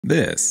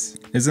This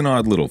is an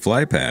odd little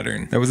fly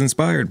pattern that was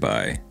inspired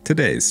by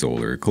today's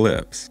solar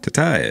eclipse. To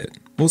tie it,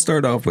 we'll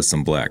start off with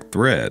some black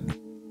thread,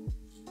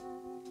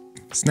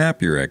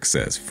 snap your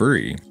excess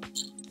free,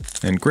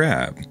 and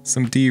grab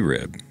some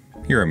D-rib.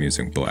 Here I'm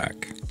using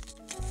black.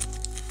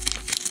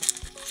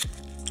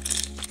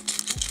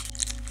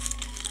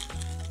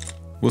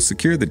 We'll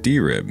secure the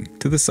D-rib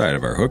to the side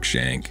of our hook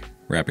shank,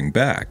 wrapping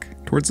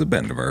back towards the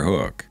bend of our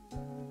hook.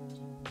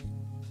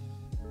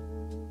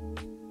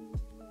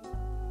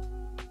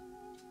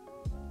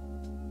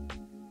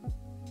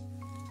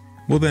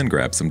 We'll then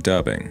grab some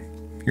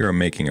dubbing. Here I'm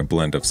making a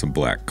blend of some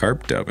black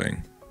carp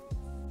dubbing,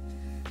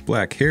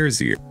 black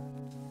hare's ear,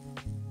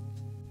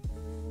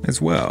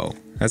 as well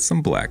as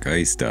some black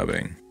ice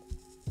dubbing.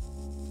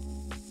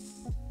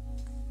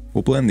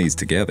 We'll blend these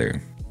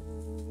together,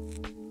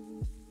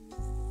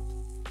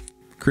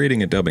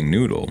 creating a dubbing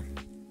noodle,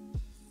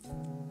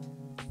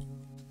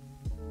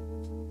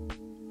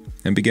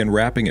 and begin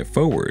wrapping it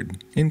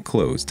forward in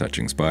close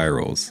touching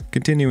spirals,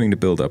 continuing to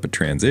build up a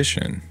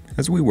transition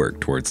as we work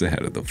towards the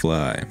head of the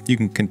fly. You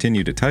can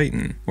continue to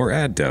tighten or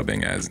add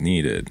dubbing as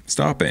needed,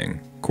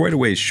 stopping quite a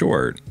ways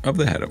short of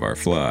the head of our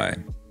fly.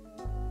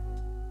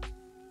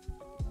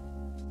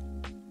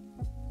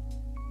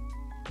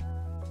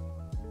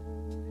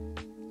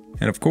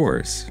 And of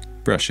course,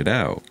 brush it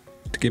out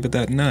to give it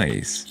that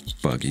nice,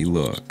 buggy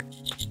look.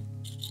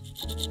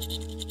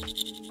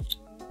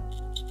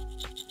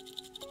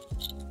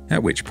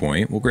 At which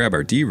point, we'll grab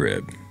our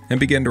D-rib and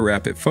begin to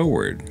wrap it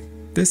forward,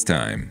 this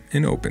time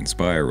in open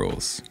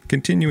spirals,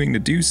 continuing to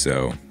do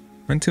so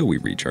until we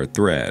reach our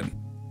thread.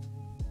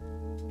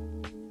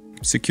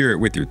 Secure it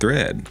with your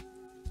thread,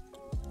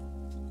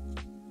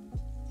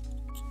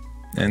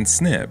 and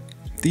snip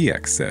the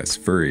excess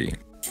free,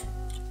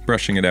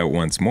 brushing it out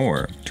once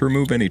more to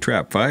remove any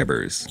trapped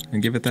fibers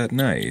and give it that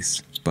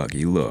nice,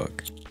 buggy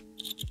look.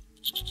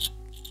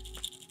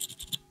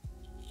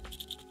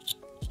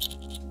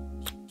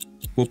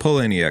 We'll pull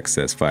any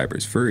excess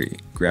fibers free,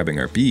 grabbing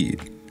our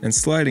bead and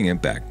sliding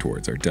it back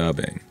towards our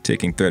dubbing,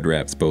 taking thread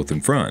wraps both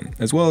in front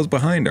as well as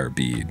behind our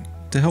bead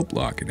to help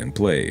lock it in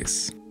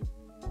place.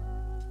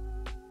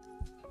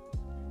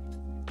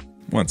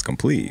 Once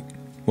complete,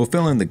 we'll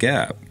fill in the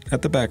gap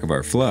at the back of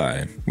our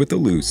fly with a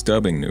loose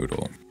dubbing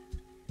noodle,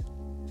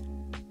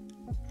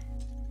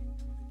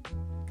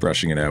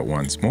 brushing it out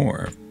once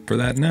more for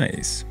that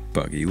nice,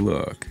 buggy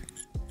look.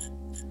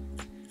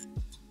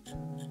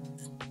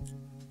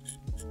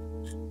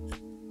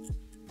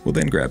 We'll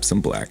then grab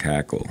some black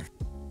hackle.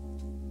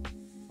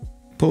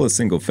 Pull a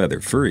single feather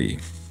free,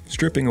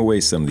 stripping away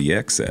some of the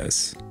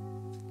excess,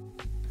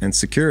 and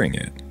securing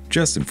it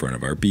just in front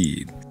of our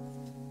bead.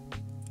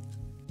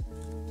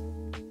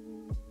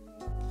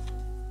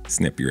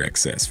 Snip your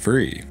excess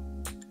free,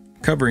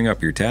 covering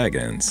up your tag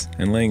ends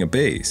and laying a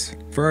base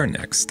for our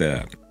next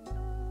step.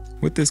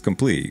 With this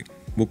complete,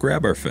 we'll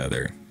grab our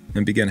feather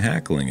and begin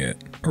hackling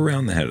it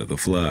around the head of the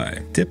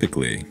fly.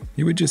 Typically,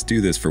 you would just do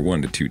this for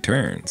 1 to 2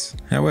 turns.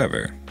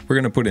 However, we're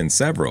going to put in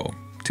several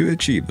to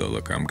achieve the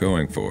look I'm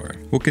going for.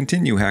 We'll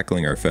continue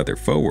hackling our feather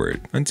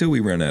forward until we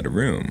run out of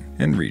room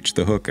and reach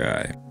the hook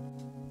eye.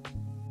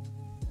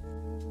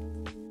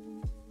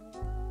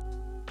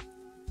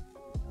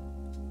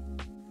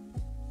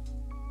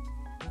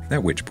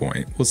 At which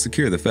point, we'll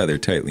secure the feather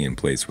tightly in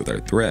place with our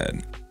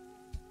thread,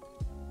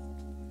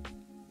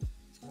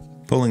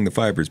 pulling the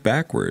fibers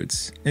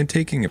backwards and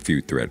taking a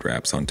few thread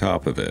wraps on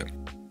top of it,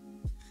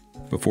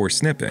 before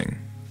snipping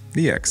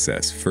the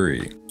excess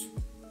free.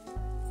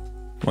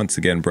 Once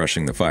again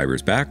brushing the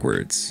fibers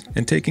backwards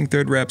and taking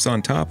thread wraps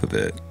on top of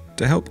it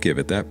to help give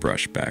it that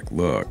brush back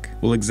look.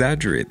 We'll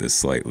exaggerate this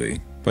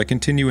slightly by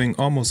continuing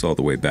almost all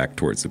the way back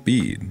towards the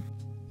bead,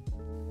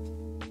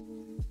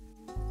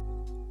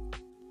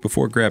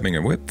 before grabbing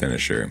a whip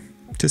finisher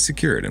to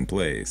secure it in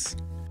place.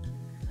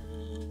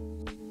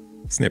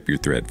 Snip your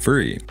thread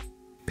free,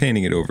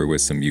 painting it over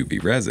with some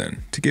UV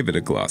resin to give it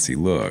a glossy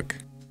look.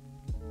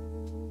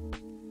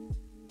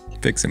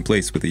 Fix in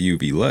place with a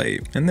UV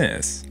light, and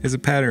this is a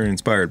pattern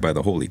inspired by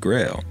the Holy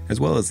Grail, as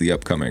well as the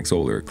upcoming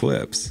solar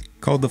eclipse,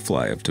 called the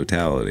Fly of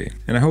Totality,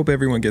 and I hope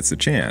everyone gets a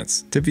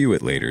chance to view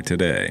it later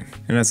today.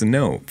 And as a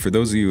note, for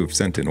those of you who have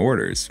sent in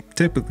orders,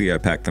 typically I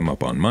pack them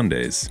up on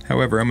Mondays.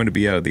 However, I'm going to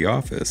be out of the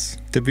office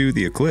to view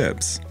the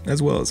eclipse,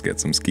 as well as get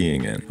some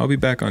skiing in. I'll be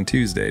back on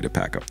Tuesday to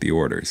pack up the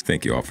orders.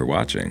 Thank you all for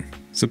watching.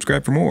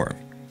 Subscribe for more,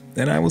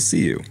 and I will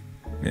see you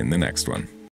in the next one.